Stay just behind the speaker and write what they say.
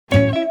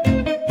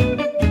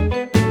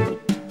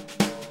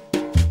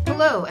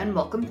and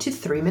welcome to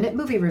 3-Minute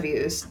Movie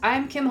Reviews.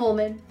 I'm Kim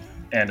Holman.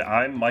 And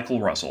I'm Michael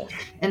Russell.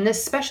 In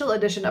this special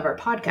edition of our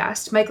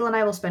podcast, Michael and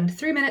I will spend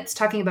 3 minutes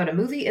talking about a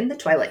movie in the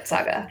Twilight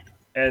Saga.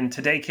 And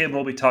today, Kim,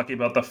 we'll be talking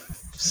about the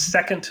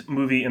second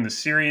movie in the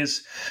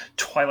series,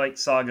 Twilight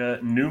Saga: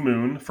 New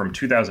Moon from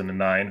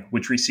 2009,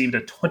 which received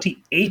a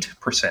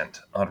 28%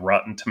 on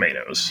Rotten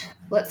Tomatoes.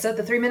 Let's set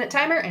the 3-minute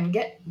timer and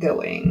get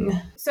going.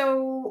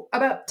 So,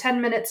 about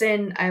 10 minutes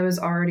in, I was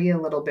already a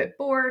little bit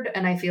bored,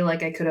 and I feel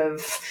like I could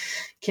have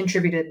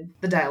contributed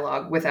the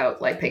dialogue without,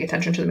 paying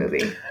attention to the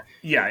movie.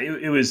 Yeah,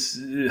 it was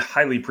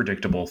highly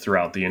predictable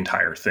throughout the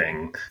entire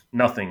thing.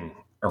 Nothing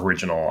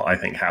original, I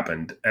think,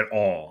 happened at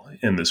all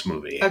in this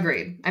movie.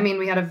 Agreed. I mean,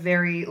 we had a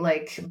very,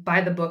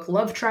 by-the-book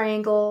love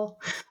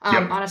triangle.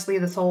 Yep. Honestly,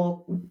 this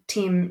whole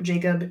Team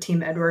Jacob,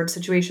 Team Edward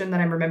situation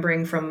that I'm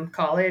remembering from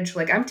college,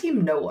 I'm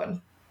Team no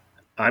one.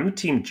 I'm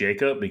Team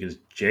Jacob because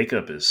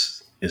Jacob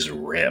is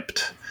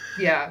ripped.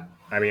 Yeah.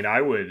 I mean,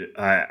 I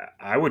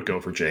would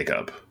go for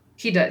Jacob.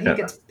 He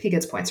does. He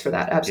gets points for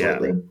that.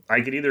 Absolutely. Yeah. I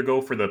could either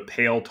go for the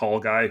pale, tall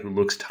guy who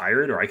looks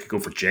tired, or I could go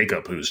for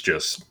Jacob,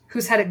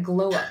 who's had a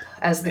glow up,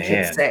 as the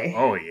kids say.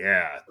 Oh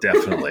yeah,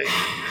 definitely.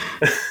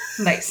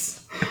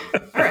 Nice. All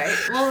right.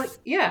 Well,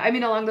 yeah. I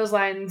mean, along those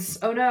lines.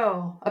 Oh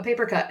no, a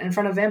paper cut in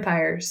front of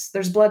vampires.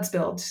 There's blood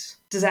spilled.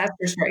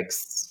 Disaster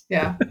strikes.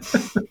 Yeah.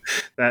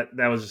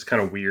 That was just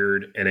kind of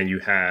weird. And then you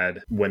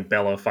had when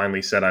Bella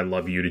finally said "I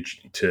love you"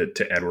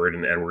 to Edward,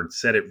 and Edward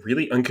said it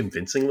really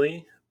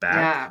unconvincingly back.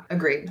 Yeah,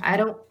 agreed.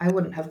 I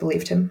wouldn't have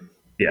believed him.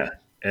 Yeah.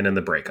 And then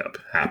the breakup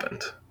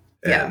happened.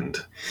 Yeah. And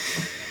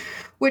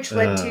which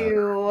led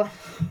to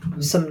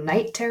some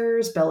night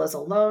terrors. Bella's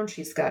alone.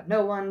 She's got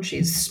no one.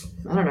 She's,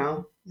 I don't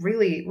know,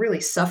 really, really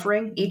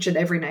suffering each and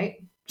every night.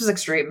 Which is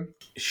extreme.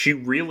 She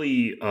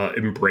really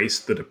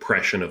embraced the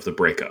depression of the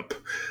breakup.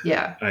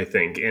 Yeah. I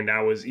think. And that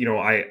was,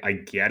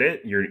 I get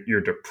it.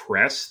 You're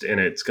depressed and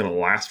it's going to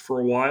last for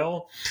a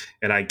while.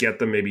 And I get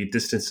the maybe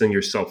distancing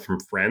yourself from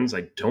friends.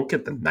 I don't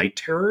get the night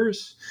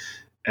terrors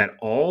at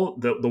all.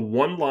 The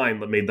one line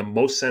that made the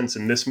most sense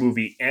in this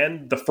movie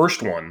and the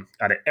first one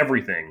out of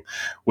everything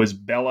was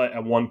Bella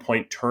at one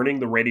point turning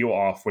the radio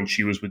off when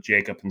she was with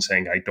Jacob and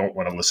saying, "I don't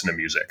want to listen to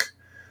music."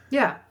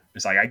 Yeah.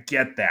 It's I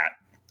get that.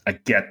 I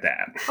get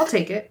that. I'll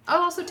take it.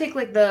 I'll also take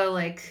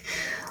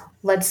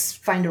let's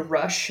find a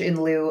rush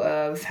in lieu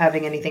of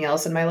having anything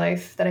else in my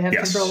life that I have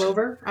control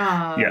over.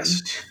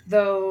 Yes.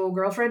 Though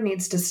girlfriend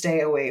needs to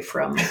stay away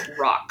from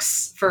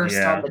rocks. First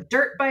on the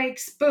dirt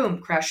bikes,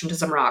 boom, crash into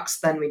some rocks.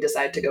 Then we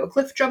decide to go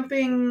cliff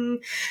jumping,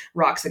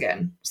 rocks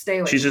again. Stay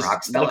away She's from just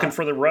rocks, Bella. looking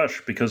for the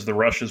rush because the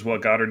rush is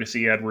what got her to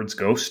see Edward's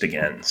ghost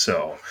again.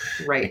 So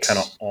it kind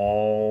of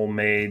all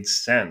made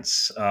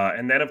sense.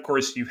 And then, of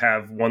course, you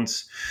have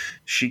once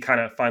she kind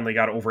of finally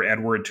got over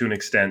Edward to an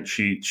extent,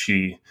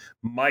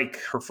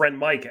 her friend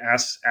Mike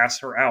asks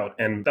her out,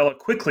 and Bella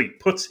quickly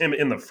puts him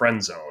in the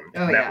friend zone.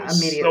 Oh, and that was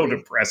immediately. so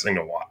depressing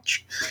to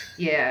watch.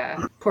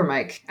 Yeah, poor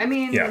Mike. I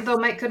mean, though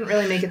Mike couldn't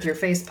really make it through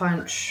Face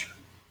Punch.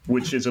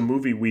 Which is a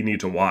movie we need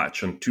to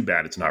watch, and too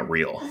bad it's not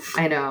real.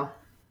 I know.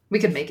 We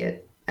could make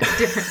it. A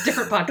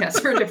different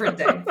podcast for a different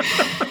day.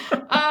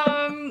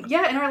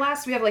 In our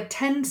last, we have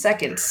 10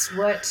 seconds.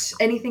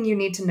 Anything you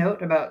need to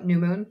note about New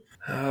Moon?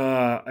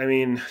 I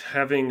mean,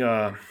 having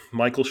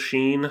Michael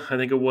Sheen, I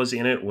think it was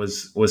in it,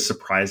 was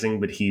surprising.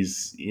 But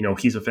he's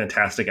a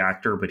fantastic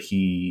actor, but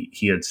he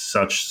had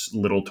such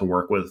little to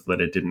work with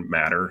that it didn't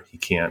matter. He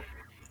can't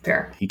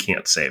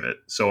save it.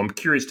 So I'm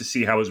curious to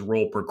see how his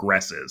role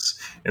progresses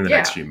in the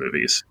next few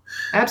movies.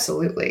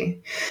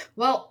 Absolutely.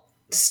 Well,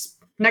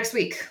 next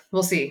week,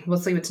 we'll see. We'll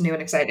see what's new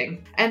and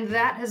exciting. And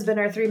that has been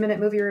our 3-minute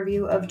movie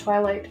review of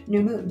Twilight: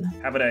 New Moon.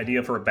 Have an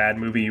idea for a bad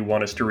movie you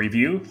want us to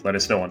review? Let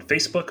us know on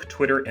Facebook,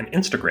 Twitter, and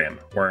Instagram,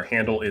 where our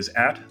handle is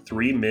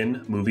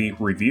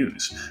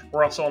 @3MinMovieReviews.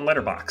 We're also on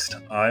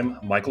Letterboxd. I'm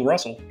Michael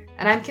Russell.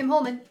 And I'm Kim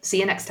Holman. See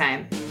you next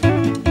time.